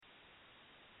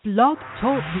Blog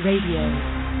Talk Radio.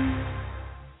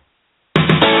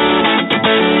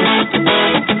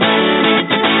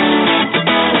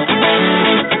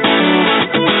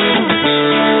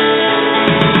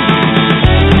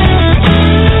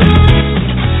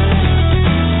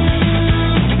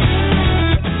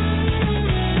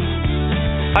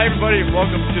 Hi everybody, and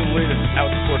welcome to the latest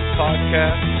Outsports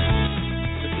podcast.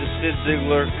 This is Sid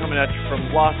Ziegler coming at you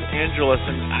from Los Angeles,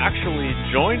 and actually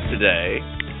joined today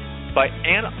by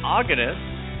Anna Agnes,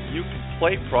 You Can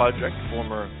Play Project,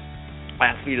 former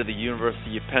athlete of the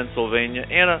University of Pennsylvania.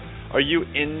 Anna, are you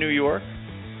in New York?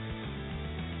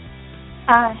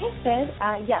 Hey Sid,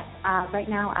 yes, right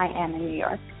now I am in New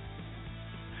York.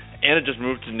 Anna just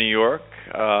moved to New York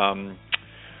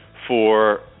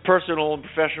for personal and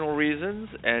professional reasons,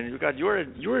 and you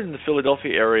were in the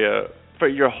Philadelphia area for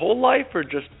your whole life, or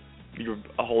just your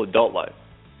whole adult life?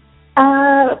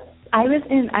 I was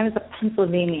a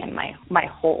Pennsylvanian my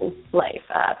whole life.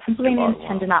 Pennsylvanians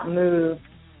tend to not move,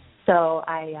 so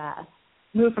I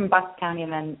moved from Bucks County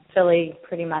and then Philly,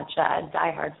 pretty much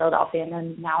diehard Philadelphia, and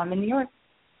then now I'm in New York.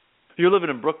 You're living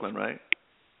in Brooklyn, right?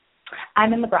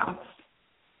 I'm in the Bronx.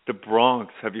 The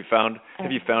Bronx. Have you found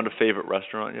a favorite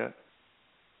restaurant yet?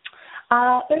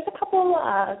 There's a couple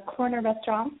corner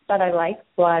restaurants that I like,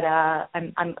 but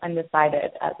I'm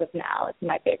undecided as of now. It's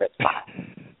my favorite spot.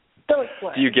 Still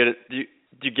exploring. Do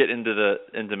you get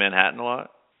into Manhattan a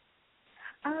lot?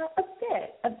 A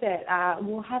bit.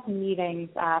 We'll have meetings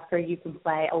for You Can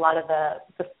Play. A lot of the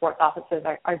sports offices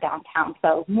are downtown,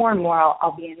 so more and more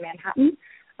I'll be in Manhattan.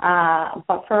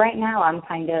 But for right now, I'm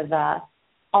kind of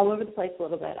all over the place a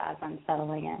little bit as I'm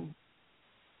settling in.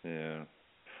 Yeah.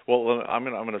 Well, I'm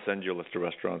gonna send you a list of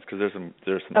restaurants, because there's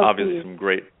some obviously some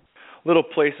great little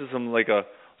places.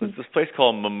 There's this place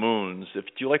called Mamoun's. Do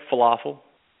you like falafel?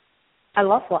 I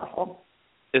love falafel.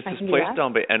 It's this place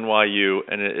down by NYU,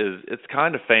 and it's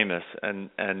kind of famous, and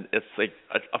it's like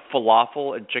a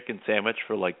falafel and chicken sandwich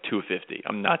for like $2.50.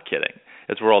 I'm not kidding.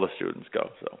 It's where all the students go.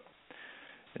 So.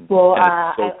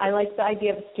 I like the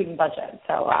idea of a student budget,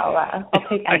 so I'll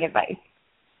take any advice.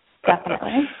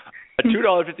 Definitely. A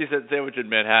 $2.50 sandwich in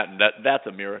Manhattan, that's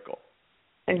a miracle.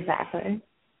 Exactly.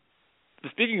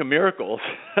 Speaking of miracles,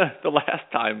 the last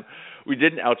time we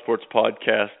did an Outsports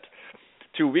podcast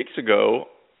 2 weeks ago,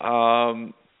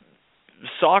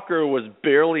 soccer was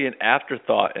barely an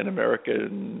afterthought in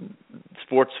American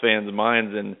sports fans'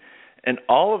 minds, and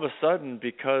all of a sudden,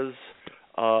 because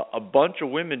a bunch of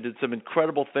women did some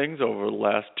incredible things over the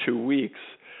last 2 weeks,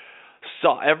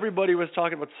 so everybody was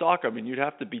talking about soccer. I mean, you'd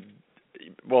have to be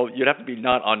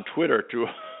not on Twitter to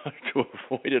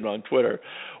avoid it on Twitter.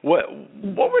 What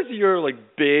was your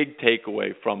big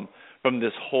takeaway from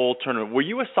this whole tournament? Were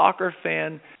you a soccer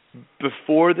fan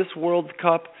before this World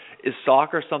Cup? Is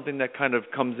soccer something that kind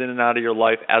of comes in and out of your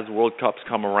life as World Cups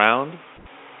come around?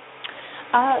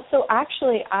 So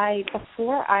actually,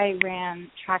 before I ran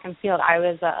track and field, I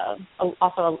was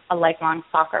also a lifelong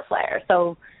soccer player.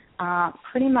 So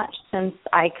pretty much since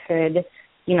I could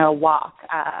walk,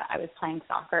 I was playing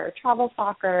soccer, travel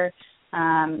soccer,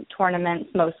 tournaments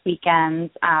most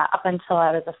weekends, up until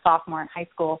I was a sophomore in high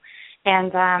school.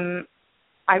 And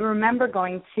I remember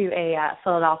going to a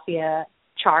Philadelphia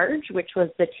Charge, which was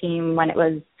the team when it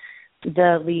was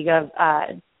the League of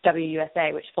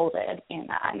WUSA, which folded in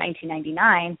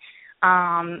 1999.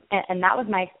 And that was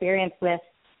my experience with,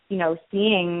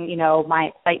 seeing,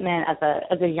 my excitement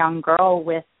as a young girl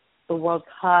with the World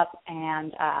Cup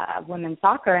and women's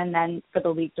soccer, and then for the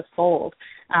league to fold.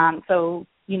 So,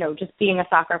 just being a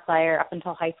soccer player up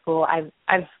until high school, I've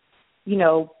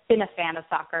been a fan of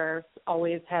soccer,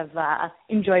 always have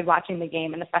enjoyed watching the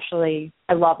game, and especially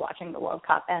I love watching the World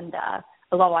Cup, and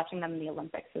I love watching them in the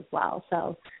Olympics as well.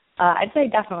 So I'd say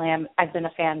definitely I've been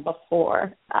a fan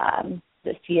before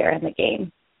this year in the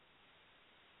game.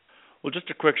 Well,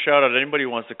 just a quick shout-out. Anybody who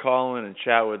wants to call in and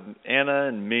chat with Anna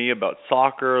and me about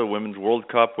soccer, the Women's World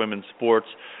Cup, women's sports,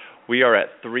 we are at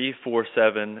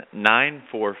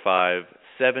 347-945-7834,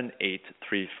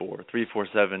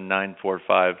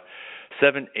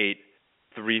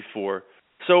 347-945-7834.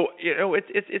 So,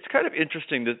 it's kind of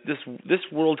interesting that this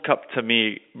World Cup, to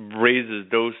me, raises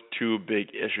those two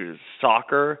big issues,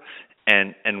 soccer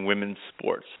and women's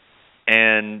sports.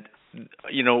 And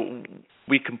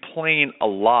we complain a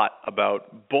lot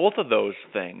about both of those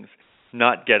things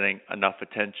not getting enough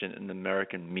attention in the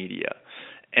American media.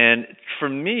 And for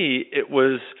me, it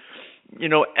was,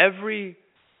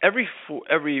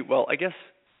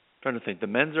 trying to think, the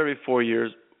men's every 4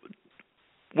 years.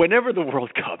 Whenever the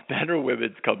World Cup, men or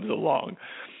women's, comes along,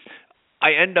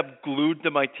 I end up glued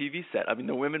to my TV set. I mean,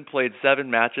 the women played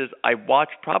 7 matches. I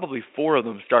watched probably 4 of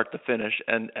them start to finish,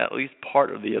 and at least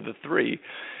part of the other 3.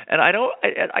 And I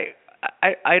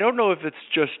don't know if it's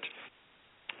just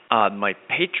my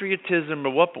patriotism or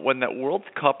what, but when that World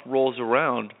Cup rolls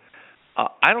around,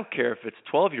 I don't care if it's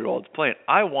 12-year-olds playing.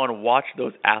 I want to watch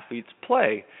those athletes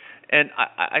play. And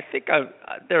I think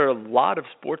there are a lot of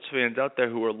sports fans out there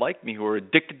who are like me, who are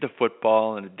addicted to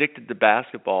football and addicted to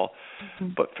basketball.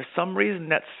 Mm-hmm. But for some reason,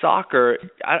 that soccer,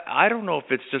 I don't know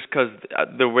if it's just because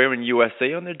they're wearing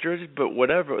USA on their jerseys, but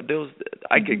whatever.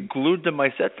 I get glued to my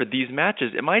set for these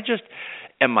matches. Am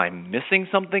I missing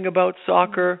something about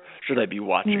soccer? Should I be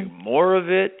watching more of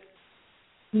it?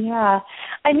 Yeah.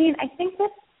 I mean, I think that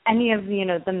any of,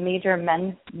 the major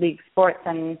men's league sports,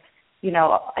 and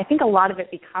I think a lot of it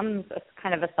becomes a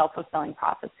kind of a self-fulfilling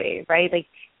prophecy, right? Like,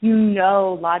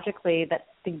 logically that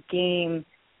the game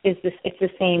it's the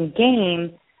same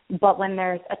game, but when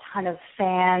there's a ton of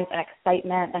fans and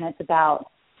excitement, and it's about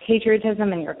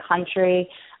patriotism in your country,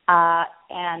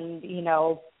 and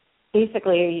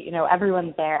basically,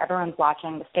 everyone's there, everyone's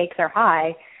watching, the stakes are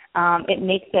high, it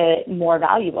makes it more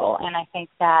valuable. And I think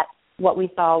that what we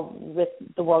saw with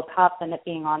the World Cup and it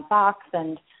being on Fox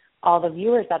and all the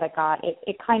viewers that it got,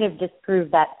 it kind of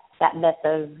disproved that myth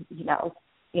of,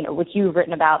 which you've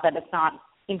written about, that it's not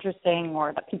interesting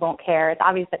or that people don't care. It's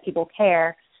obvious that people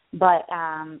care, but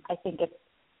I think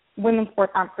women's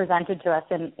sports aren't presented to us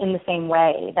in the same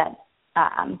way that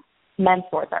men's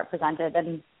sports are presented.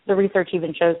 And the research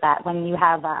even shows that when you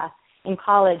have, in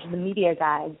college, the media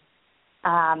guides,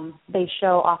 they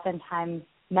show oftentimes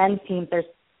men's teams, there's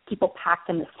people packed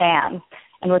in the stands.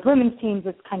 And with women's teams,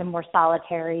 it's kind of more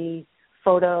solitary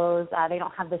photos. They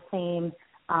don't have the same,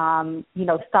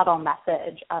 subtle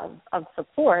message of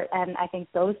support. And I think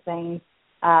those things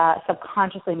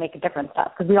subconsciously make a difference to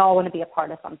us, because we all want to be a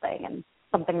part of something, and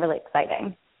something really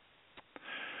exciting.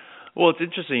 Well, it's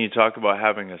interesting you talk about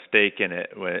having a stake in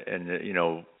it, and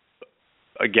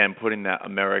again, putting that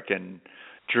American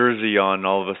jersey on.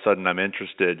 All of a sudden, I'm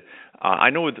interested.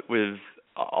 I know with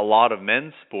a lot of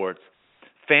men's sports,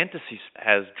 fantasy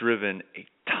has driven a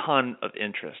ton of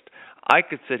interest. I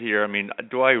could sit here. I mean,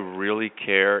 do I really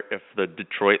care if the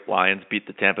Detroit Lions beat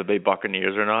the Tampa Bay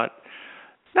Buccaneers or not?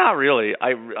 Not really.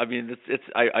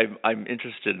 I'm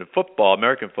interested in football,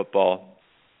 American football.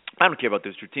 I don't care about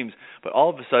those two teams. But all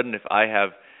of a sudden, if I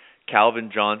have Calvin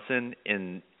Johnson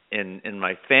in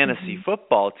my fantasy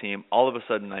football team, all of a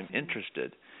sudden I'm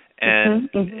interested, and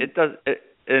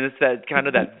and it's that kind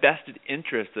of that vested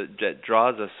interest that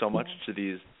draws us so much to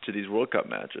these World Cup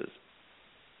matches.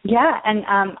 Yeah, and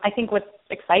I think what's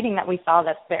exciting that we saw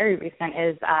that's very recent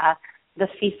is the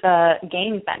FIFA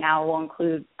games that now will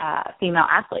include female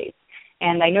athletes.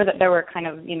 And I know that there were kind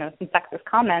of, some sexist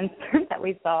comments that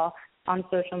we saw on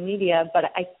social media, but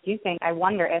I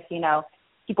wonder if,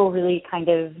 people really kind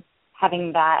of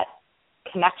having that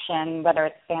connection, whether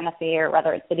it's fantasy or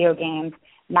whether it's video games,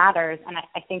 matters. And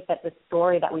I think that the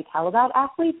story that we tell about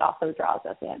athletes also draws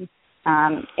us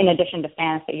in addition to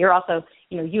fantasy. You're also,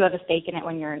 you have a stake in it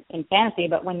when you're in fantasy,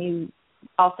 but when you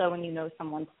know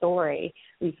someone's story,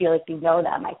 we feel like you know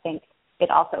them. I think it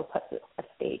also puts a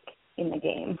stake in the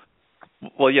game.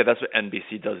 Well, yeah, that's what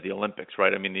NBC does the Olympics,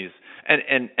 right? I mean, these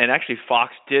and actually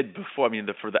Fox did before. I mean,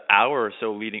 for the hour or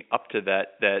so leading up to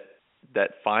that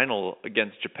final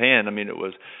against Japan. I mean, it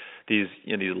was these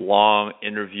long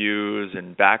interviews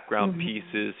and background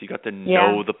pieces. You got to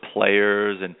know the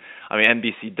players, and I mean,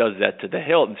 NBC does that to the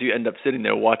hilt, and so you end up sitting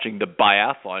there watching the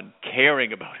biathlon,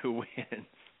 caring about who wins.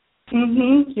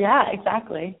 Yeah,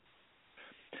 exactly.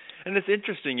 And it's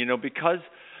interesting,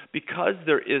 because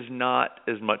there is not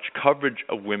as much coverage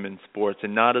of women's sports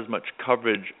and not as much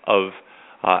coverage of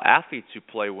athletes who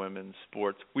play women's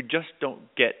sports, we just don't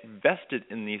get vested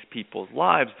in these people's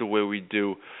lives the way we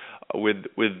do with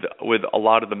a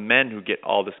lot of the men who get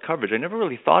all this coverage. I never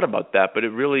really thought about that, but it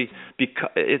really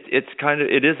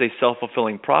it is a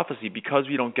self-fulfilling prophecy, because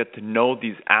we don't get to know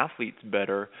these athletes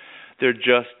better. They're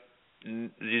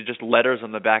just letters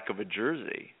on the back of a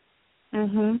jersey.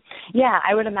 Yeah,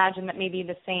 I would imagine that maybe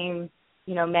the same,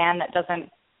 man that doesn't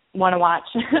want to watch,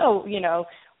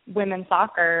 women's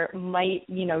soccer might,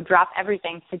 drop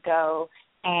everything to go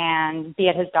and be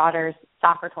at his daughter's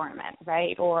soccer tournament,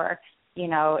 right? Or,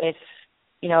 if,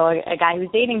 a guy who's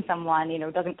dating someone,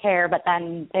 doesn't care, but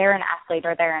then they're an athlete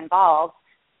or they're involved,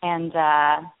 and,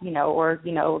 or,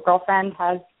 girlfriend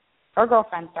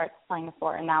starts playing a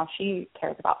sport and now she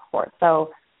cares about sports.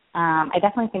 So, I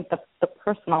definitely think the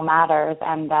personal matters,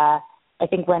 and I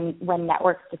think when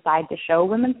networks decide to show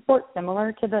women's sports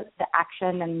similar to the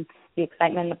action and the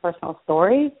excitement and the personal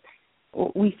stories,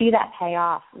 we see that pay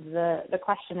off. The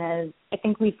question is, I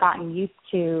think we've gotten used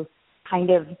to kind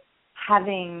of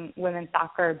having women's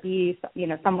soccer be,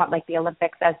 somewhat like the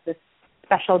Olympics as this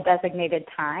special designated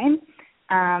time,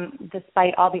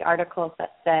 despite all the articles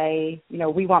that say,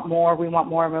 we want more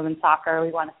women's soccer,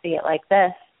 we want to see it like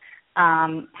this.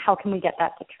 How can we get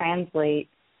that to translate,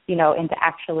 into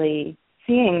actually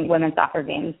seeing women's soccer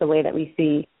games the way that we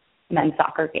see men's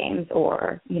soccer games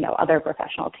or, other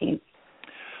professional teams?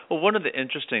 Well, one of the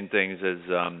interesting things is,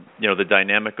 the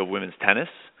dynamic of women's tennis.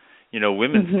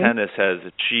 Women's tennis has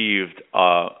achieved,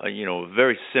 a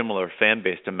very similar fan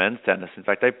base to men's tennis. In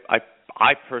fact,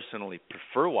 I personally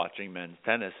prefer watching men's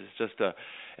tennis.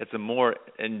 It's a more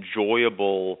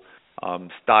enjoyable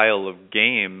style of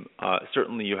game.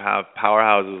 Certainly, you have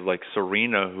powerhouses like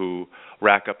Serena who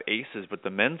rack up aces, but the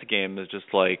men's game is just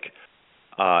like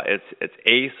it's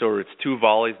ace or it's two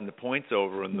volleys and the point's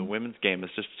over, and the women's game is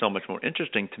just so much more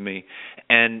interesting to me.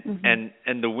 And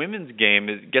the women's game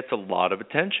gets a lot of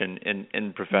attention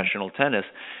in professional tennis.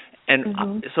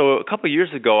 And so a couple of years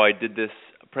ago, I did this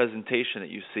presentation at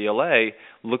UCLA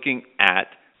looking at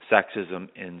sexism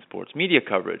in sports media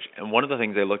coverage. And one of the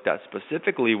things I looked at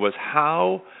specifically was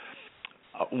how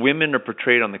women are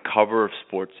portrayed on the cover of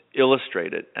Sports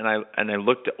Illustrated. And I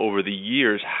looked at over the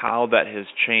years how that has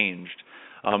changed.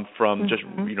 From just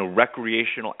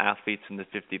recreational athletes in the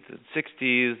 50s and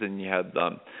 60s, and you had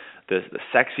the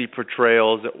sexy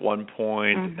portrayals at one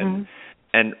point,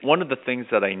 and one of the things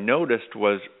that I noticed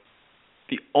was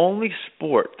the only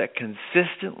sport that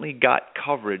consistently got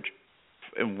coverage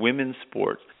in women's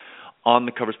sports on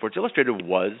the cover of Sports Illustrated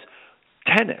was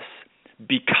tennis,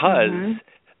 because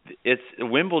it's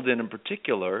Wimbledon in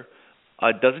particular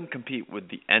doesn't compete with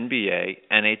the NBA,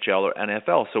 NHL, or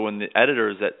NFL. So when the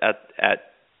editors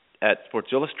at Sports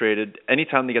Illustrated,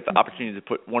 anytime they get the opportunity to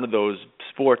put one of those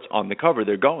sports on the cover,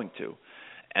 they're going to.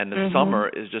 And the summer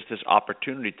is just this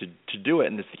opportunity to do it.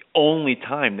 And it's the only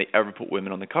time they ever put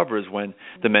women on the cover is when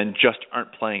the men just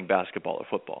aren't playing basketball or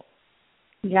football.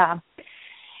 Yeah.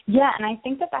 Yeah, and I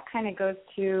think that kind of goes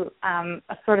to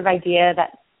a sort of idea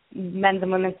that men's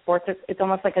and women's sports, it's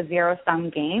almost like a zero-sum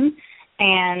game.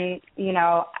 And,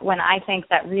 when I think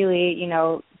that really,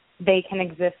 they can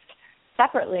exist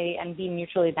separately and be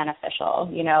mutually beneficial.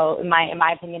 In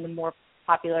my opinion, the more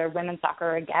popular women's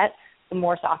soccer would get, the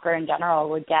more soccer in general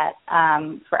would get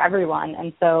for everyone.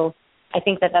 And so I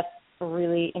think that that's a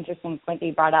really interesting point that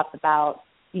you brought up about,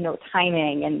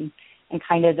 timing and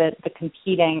kind of the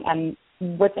competing. And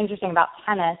what's interesting about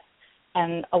tennis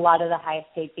and a lot of the highest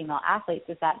paid female athletes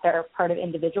is that they're part of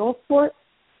individual sports.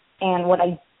 And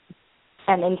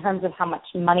in terms of how much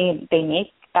money they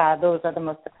make, those are the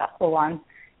most successful ones.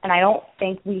 And I don't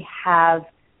think we have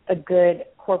a good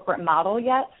corporate model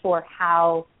yet for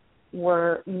how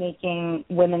we're making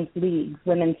women's leagues,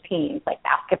 women's teams like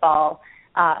basketball,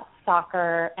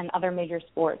 soccer, and other major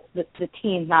sports, the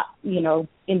teams, not,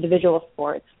 individual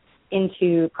sports,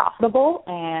 into profitable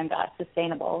and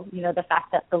sustainable. The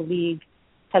fact that the league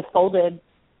has folded,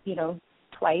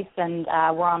 twice, and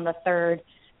we're on the third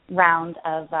round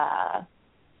of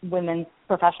women's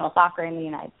professional soccer in the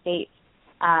United States.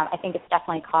 I think it's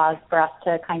definitely cause for us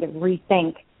to kind of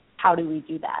rethink how do we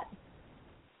do that.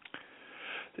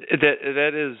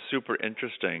 That is super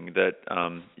interesting. That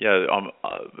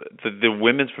the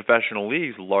women's professional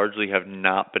leagues largely have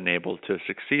not been able to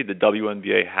succeed. The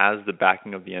WNBA has the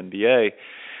backing of the NBA,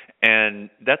 and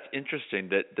that's interesting.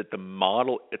 That the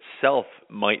model itself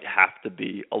might have to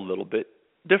be a little bit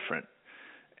different.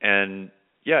 And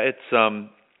it's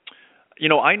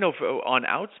I know on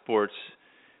Outsports,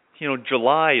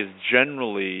 July is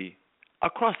generally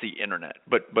across the internet,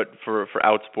 but for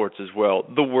Outsports as well,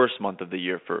 the worst month of the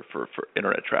year for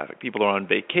internet traffic. People are on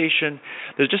vacation.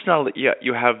 There's just not.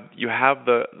 You have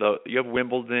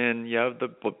Wimbledon, you have the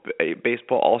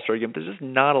baseball All-Star game. There's just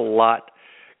not a lot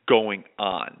going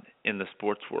on in the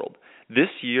sports world this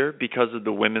year because of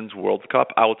the Women's World Cup.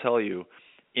 I will tell you,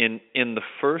 in the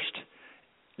first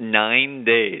 9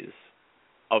 days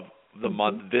of the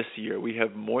month this year, we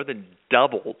have more than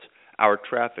doubled our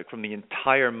traffic from the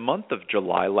entire month of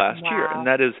July last year, and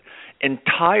that is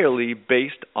entirely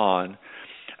based on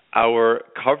our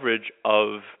coverage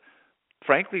of,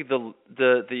 frankly, the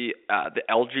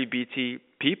LGBT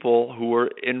people who were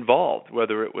involved,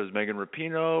 whether it was Megan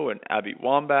Rapinoe and Abby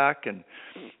Wambach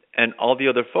and all the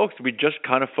other folks. We just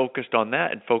kind of focused on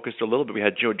that and focused a little bit. We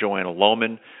had Joanna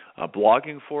Lohman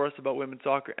blogging for us about women's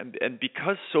soccer, and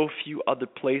because so few other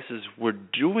places were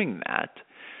doing that,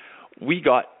 we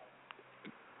got,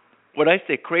 when I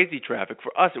say crazy traffic,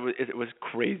 for us it was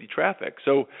crazy traffic.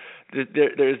 So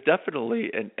there is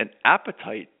definitely an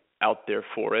appetite out there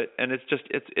for it, and it's just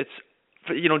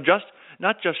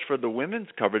not just for the women's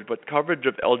coverage, but coverage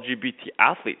of LGBT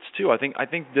athletes too. I think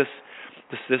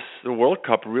the World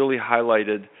Cup really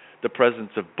highlighted the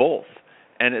presence of both,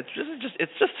 and it's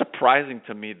just surprising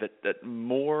to me that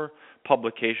more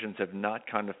publications have not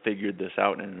kind of figured this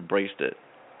out and embraced it.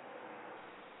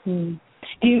 Do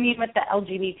you mean with the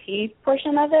LGBT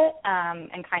portion of it,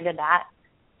 and kind of that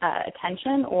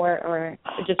attention, or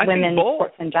just women's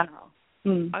sports in general?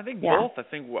 I think both.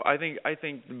 I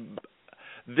think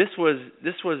this was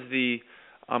the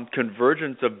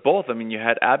convergence of both. I mean, you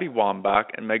had Abby Wambach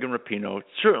and Megan Rapinoe,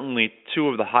 certainly two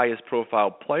of the highest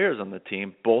profile players on the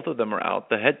team. Both of them are out.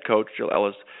 The head coach, Jill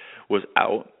Ellis, was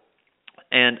out.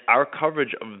 And our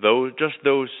coverage of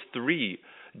those three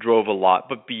drove a lot.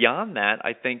 But beyond that,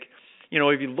 I think,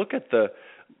 if you look at the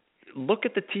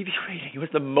TV rating, it was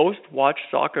the most watched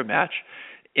soccer match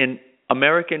in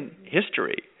American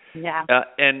history. Yeah.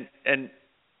 And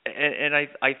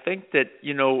I think that,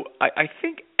 I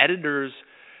think editors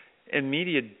and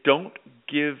media don't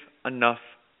give enough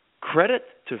credit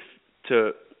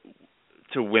to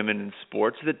women in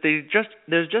sports, that there's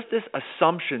just this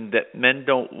assumption that men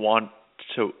don't want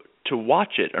to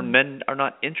watch it, or men are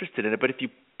not interested in it. But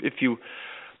if you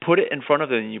put it in front of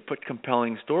them and you put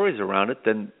compelling stories around it,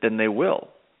 then they will.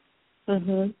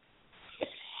 Mhm.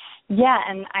 Yeah,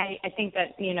 and I think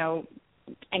that,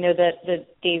 I know that the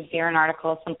Dave Zarin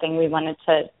article is something we wanted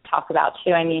to talk about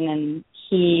too. I mean, and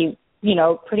he,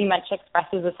 pretty much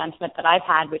expresses a sentiment that I've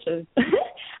had, which is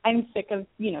I'm sick of,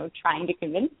 trying to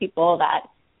convince people that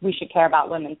we should care about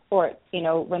women's sports.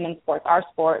 Women's sports are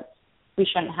sports. We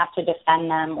shouldn't have to defend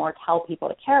them or tell people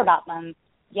to care about them.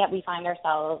 Yet we find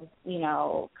ourselves,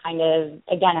 kind of,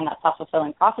 again, in that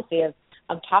self-fulfilling prophecy of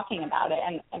talking about it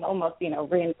and almost,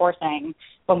 reinforcing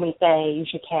when we say you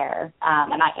should care.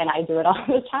 And I do it all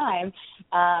the time.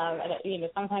 And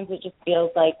sometimes it just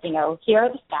feels like, here are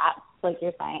the stats, like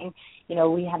you're saying.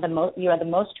 You had the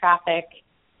most traffic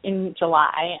in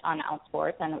July on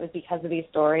Outsports, and it was because of these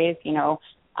stories.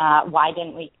 Why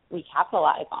didn't we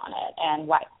capitalize on it? And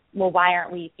why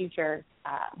aren't we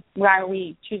why are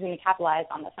we choosing to capitalize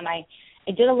on this? And I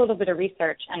did a little bit of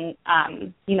research and,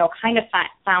 kind of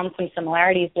found some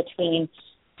similarities between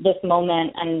this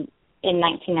moment and in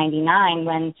 1999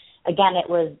 when, again, it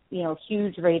was,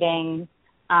 huge ratings.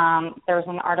 There was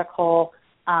an article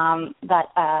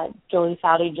that Jolie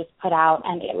Foudy just put out,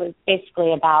 and it was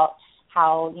basically about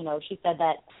how, she said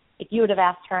that if you would have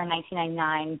asked her in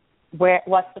 1999,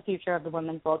 what's the future of the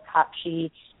Women's World Cup,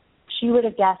 she would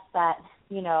have guessed that,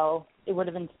 it would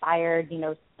have inspired,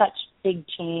 such big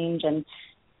change, and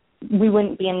we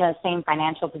wouldn't be in the same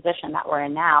financial position that we're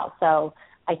in now. So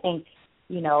I think,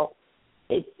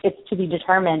 it's to be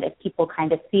determined if people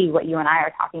kind of see what you and I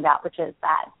are talking about, which is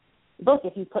that, look,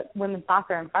 if you put women's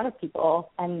soccer in front of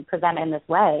people and present it in this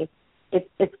way,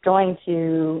 it's going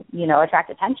to,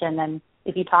 attract attention. And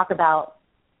if you talk about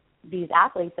these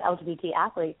athletes, the LGBT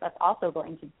athletes, that's also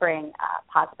going to bring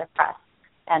positive press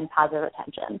and positive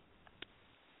attention.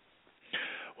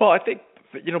 Well, I think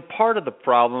part of the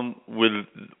problem with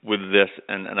this,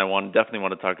 and I definitely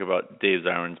want to talk about Dave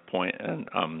Zarin's point, and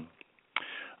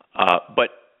but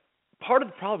part of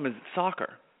the problem is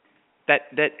soccer. That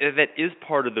is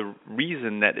part of the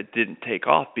reason that it didn't take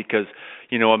off, because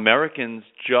Americans,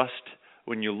 just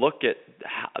when you look at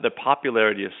the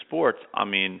popularity of sports, I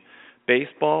mean,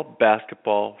 baseball,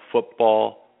 basketball,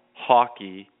 football,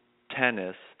 hockey,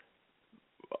 tennis,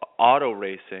 auto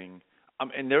racing.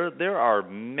 And there are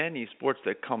many sports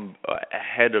that come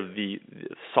ahead of the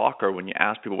soccer when you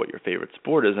ask people what your favorite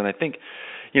sport is. And I think,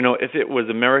 if it was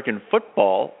American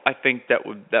football, I think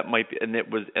that might be,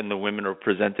 and the women are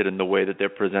presented in the way that they're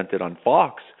presented on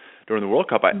Fox during the World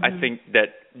Cup. I think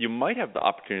that you might have the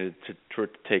opportunity to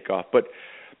take off. But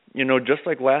just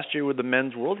like last year with the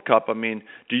Men's World Cup, I mean,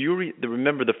 do you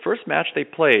remember the first match they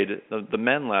played, the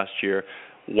men last year?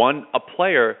 A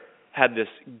player had this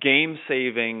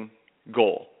game-saving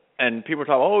goal, and people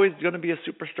talk, he's going to be a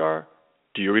superstar.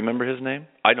 Do you remember his name?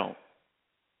 I don't.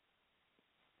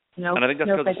 No. And I think that's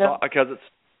because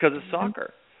it's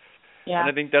soccer. Yeah. And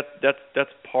I think that's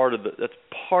part of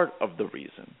the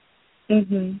reason.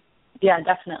 Mhm. Yeah,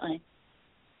 definitely.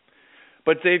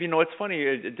 But Dave, it's funny.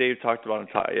 Dave talked about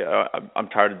I'm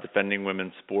tired of defending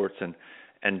women's sports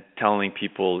and telling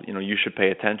people you should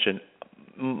pay attention.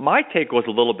 My take was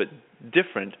a little bit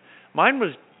different. Mine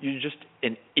was, you're just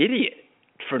an idiot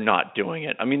for not doing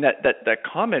it. I mean, that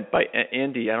comment by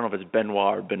Andy, I don't know if it's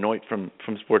Benoit or Benoit from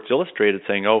Sports Illustrated,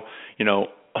 saying, no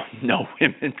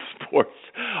women's sports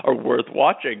are worth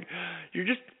watching. You're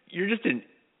just an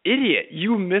idiot.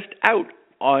 You missed out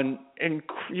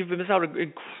you've missed out on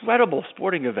incredible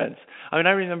sporting events. I mean,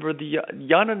 I remember the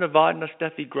Jana Novotná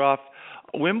Steffi Graf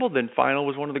Wimbledon final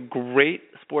was one of the great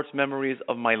sports memories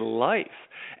of my life.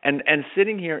 And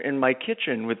sitting here in my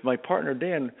kitchen with my partner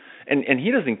Dan, and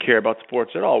he doesn't care about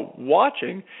sports at all.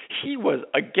 Watching, he was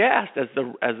aghast as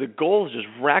the goals just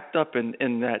racked up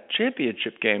in that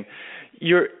championship game.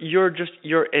 You're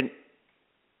an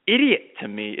idiot to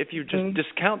me if you just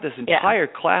discount this entire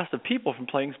class of people from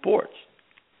playing sports.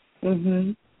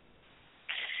 Mhm.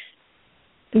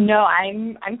 No,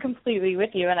 I'm completely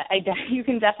with you, and you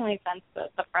can definitely sense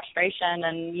the frustration,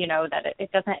 and that it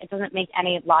doesn't make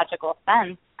any logical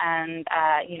sense. And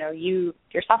you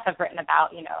yourself have written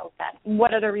about that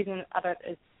what other reason other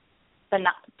is than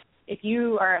not, if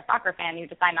you are a soccer fan, you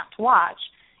decide not to watch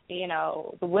the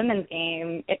women's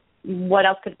game. What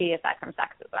else could be aside from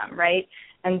sexism, right?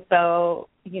 And so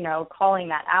calling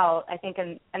that out, I think,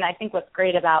 and I think what's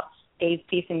great about Dave's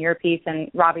piece and your piece and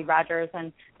Robbie Rogers,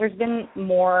 and there's been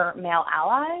more male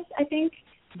allies, I think,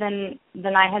 than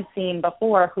I had seen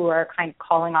before, who are kind of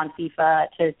calling on FIFA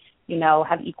to,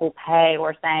 have equal pay,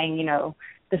 or saying,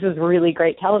 this is really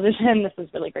great television, this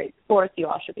is really great sports, you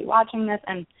all should be watching this,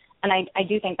 and I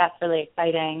do think that's really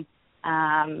exciting,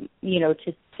 to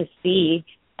see,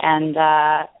 and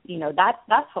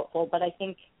that's hopeful. But I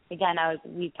think, again, as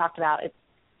we talked about,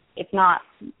 it's not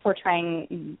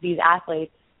portraying these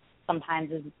athletes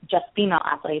sometimes as just female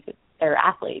athletes. They're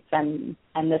athletes, and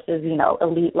this is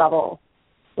elite level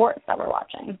sports that we're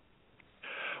watching.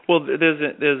 Well,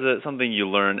 there's something you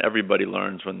learn. Everybody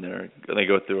learns when they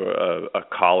go through a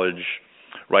college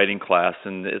writing class,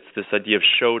 and it's this idea of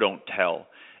show don't tell.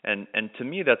 And to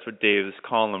me, that's what Dave's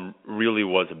column really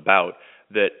was about.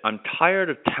 That I'm tired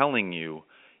of telling you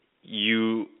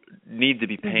need to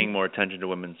be paying more attention to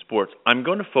women's sports. I'm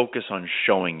going to focus on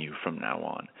showing you from now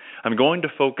on. I'm going to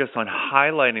focus on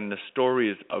highlighting the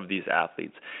stories of these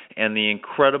athletes and the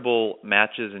incredible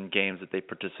matches and games that they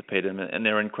participate in and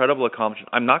their incredible accomplishments.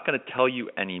 I'm not going to tell you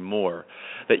anymore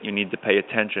that you need to pay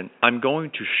attention. I'm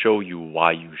going to show you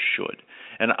why you should.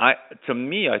 And to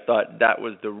me, I thought that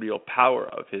was the real power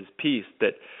of his piece,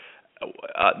 that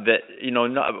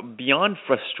beyond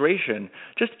frustration,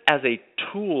 just as a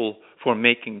tool for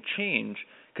making change,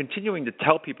 continuing to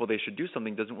tell people they should do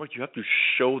something doesn't work. You have to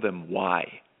show them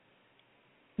why.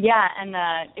 Yeah, and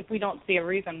if we don't see a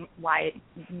reason why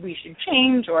we should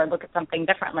change or look at something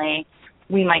differently,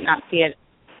 we might not see it,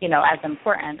 as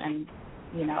important. And,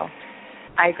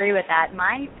 I agree with that.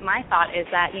 My thought is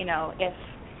that,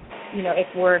 if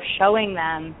we're showing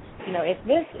them,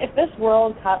 if this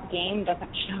World Cup game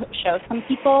doesn't show some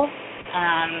people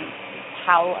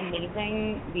how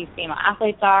amazing these female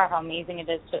athletes are, how amazing it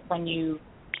is when you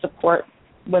support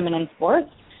women in sports,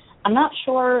 I'm not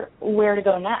sure where to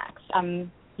go next.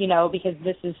 Because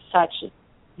this is such,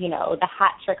 the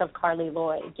hat trick of Carly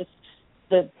Lloyd, just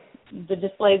the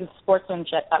displays of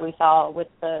sportsmanship that we saw with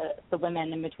the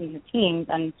women in between the teams.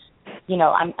 And,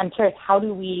 I'm curious, how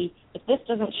do we, if this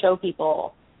doesn't show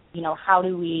people, how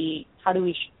do we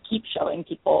keep showing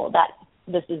people that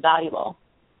this is valuable?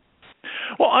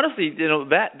 Well, honestly,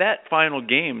 that final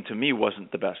game to me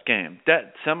wasn't the best game.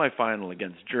 That semifinal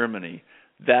against Germany,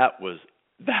 that was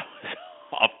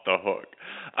off the hook.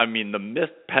 I mean, the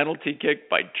missed penalty kick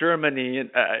by Germany, and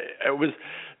it was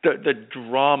the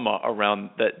drama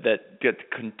around that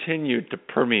continued to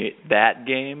permeate that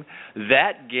game.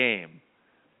 That game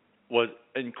was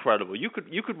incredible. You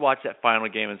could watch that final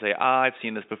game and say, I've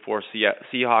seen this before.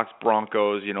 Seahawks,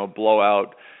 Broncos,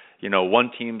 blowout.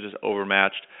 One team just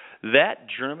overmatched. That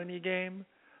Germany game,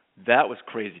 that was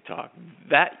crazy talk.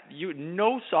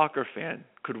 No soccer fan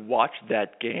could watch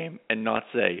that game and not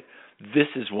say, this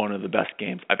is one of the best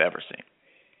games I've ever seen.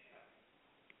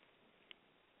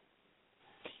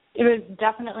 It was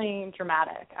definitely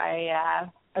dramatic. I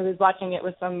was watching it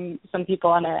with some people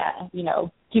on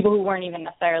people who weren't even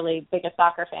necessarily biggest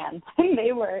soccer fans.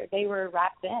 they were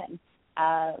wrapped in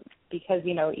because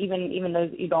even though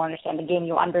you don't understand the game,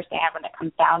 you understand when it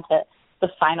comes down to the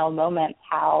final moments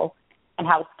how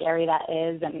scary that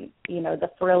is, and the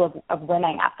thrill of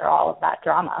winning after all of that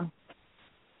drama.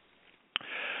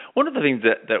 One of the things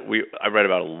that I read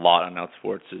about a lot on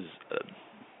Outsports is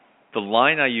the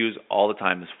line I use all the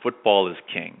time is football is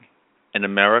king. In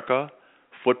America,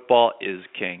 football is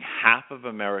king. Half of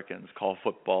Americans call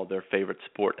football their favorite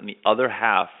sport, and the other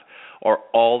half are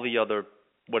all the other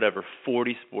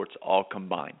 40 sports all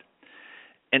combined.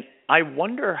 And I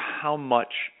wonder how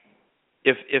much,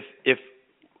 if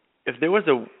there was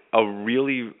a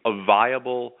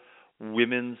viable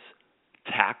women's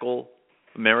tackle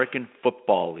American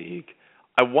Football League,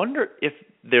 I wonder if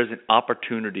there's an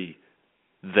opportunity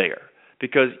there.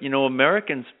 Because,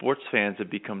 American sports fans have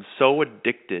become so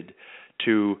addicted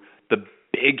to the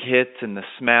big hits and the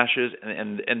smashes,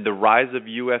 and the rise of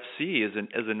UFC is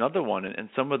another one. And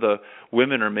some of the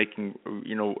women are making,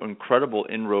 incredible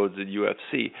inroads at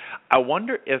UFC. I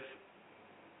wonder if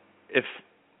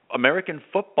American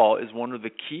football is one of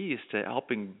the keys to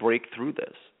helping break through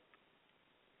this.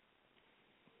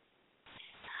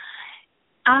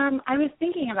 I was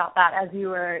thinking about that as you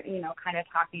were, kind of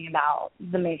talking about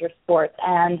the major sports,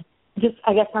 and just,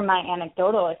 I guess, from my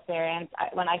anecdotal experience,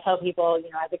 when I tell people,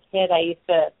 as a kid, I used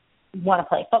to want to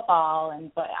play football,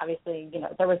 but obviously,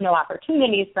 there was no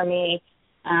opportunities for me,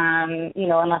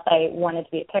 unless I wanted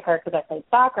to be a kicker because I played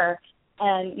soccer.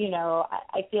 And,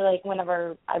 I feel like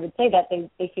whenever I would say that,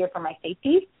 they fear for my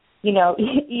safety,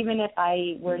 even if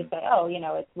I were to say,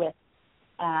 it's with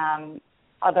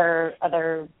other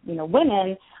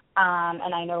women,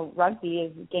 and I know rugby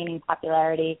is gaining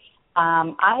popularity,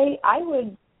 I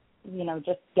would,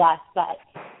 just guess that,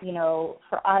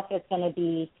 for us it's going to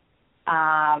be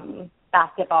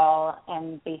basketball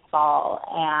and baseball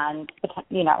and,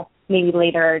 maybe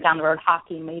later down the road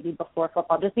hockey, maybe before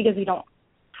football, just because we don't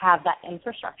have that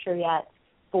infrastructure yet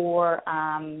for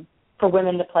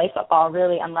women to play football,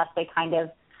 really, unless they kind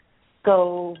of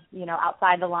go,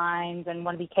 outside the lines and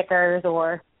want to be kickers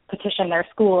or petition their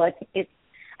school. It's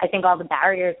I think all the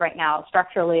barriers right now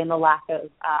structurally, and the lack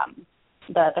of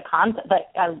the concept.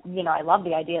 But I love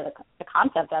the idea, the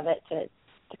concept of it, to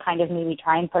kind of maybe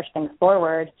try and push things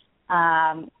forward.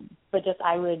 But just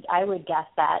I would guess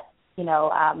that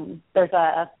there's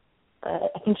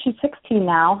I think she's 16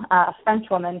 now, a French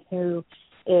woman who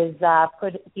is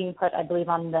being put, I believe,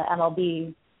 on the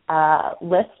MLB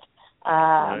list.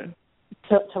 Right.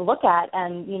 To look at,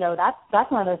 and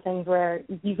that's one of those things where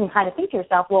you can kind of think to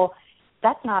yourself, well,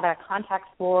 that's not a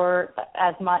contact sport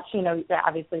as much,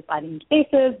 obviously sliding into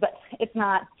bases, but it's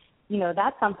not,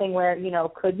 that's something where,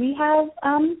 could we have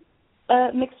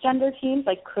mixed gender teams?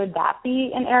 Like, could that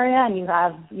be an area? And you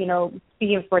have,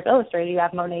 speaking of Sports Illustrated, you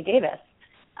have Mo'ne Davis,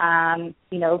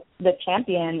 the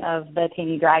champion of the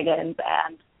Taney Dragons,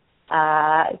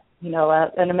 and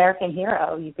an American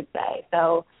hero, you could say.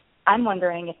 So I'm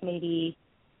wondering if maybe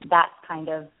that's kind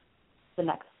of the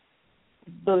next,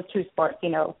 those two sports,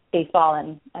 baseball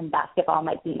and basketball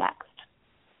might be next.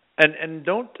 And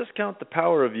don't discount the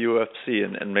power of UFC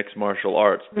and mixed martial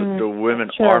arts. The women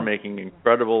sure. are making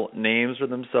incredible names for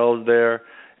themselves there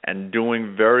and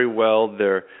doing very well.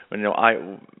 They're,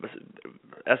 SB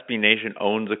Nation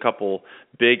owns a couple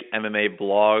big MMA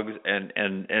blogs, and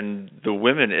the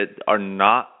women are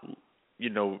not,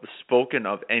 spoken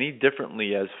of any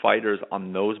differently as fighters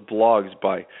on those blogs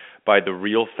by the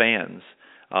real fans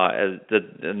and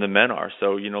the men are.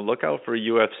 So look out for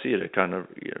UFC to kind of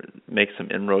make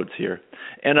some inroads here.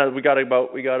 And we got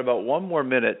about one more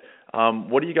minute.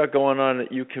 What do you got going on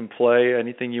that You Can Play?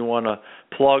 Anything you want to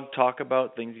plug, talk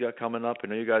about, things you got coming up? I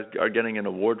know you guys are getting an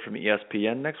award from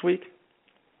ESPN next week.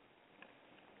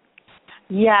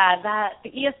 Yeah, the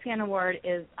ESPN award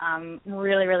is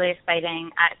really, really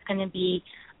exciting. It's going to be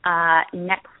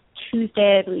next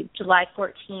Tuesday, I believe, July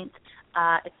 14th.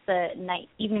 It's the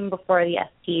evening before the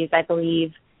STs, I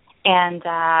believe, and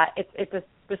it's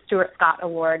the Stuart Scott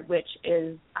Award, which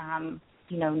is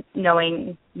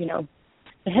knowing the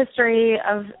history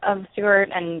of Stuart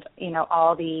and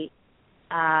all the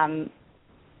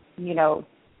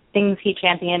things he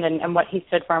championed and what he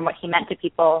stood for and what he meant to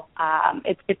people.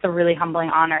 It's a really humbling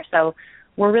honor. So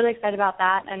we're really excited about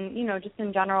that. And, just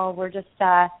in general, we're just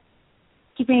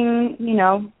keeping,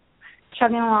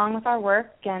 chugging along with our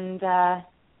work and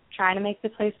trying to make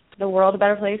the world a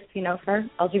better place, for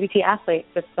LGBT athletes.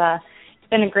 It's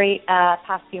been a great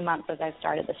past few months as I've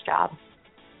started this job.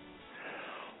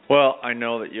 Well, I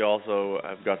know that you also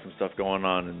have got some stuff going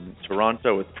on in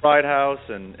Toronto with Pride House,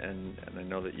 and I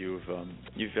know that you've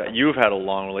had a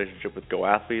long relationship with Go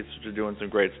Athletes, which are doing some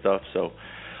great stuff. So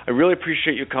I really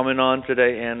appreciate you coming on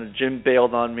today. And Jim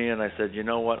bailed on me, and I said, you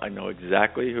know what? I know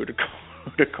exactly who to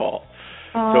call.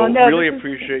 Really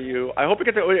appreciate you. I hope you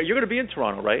get to. You're going to be in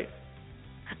Toronto, right?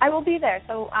 I will be there.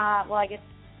 So, will I get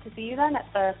to see you then at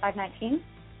the 519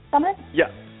 Summit? Yeah.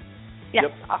 Yes,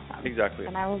 yep. Awesome. Exactly.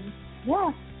 And I will.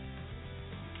 Yeah.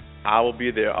 I will be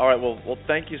there. All right. Well,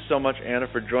 thank you so much, Anna,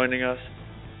 for joining us.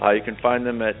 You can find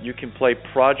them at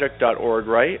youcanplayproject.org,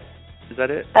 right? Is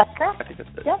that it? That's correct. I think that's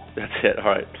it. Yep. That's it. All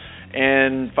right.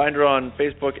 And find her on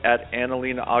Facebook at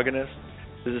Annalena Agonis.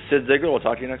 This is Sid Ziegler. We'll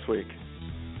talk to you next week.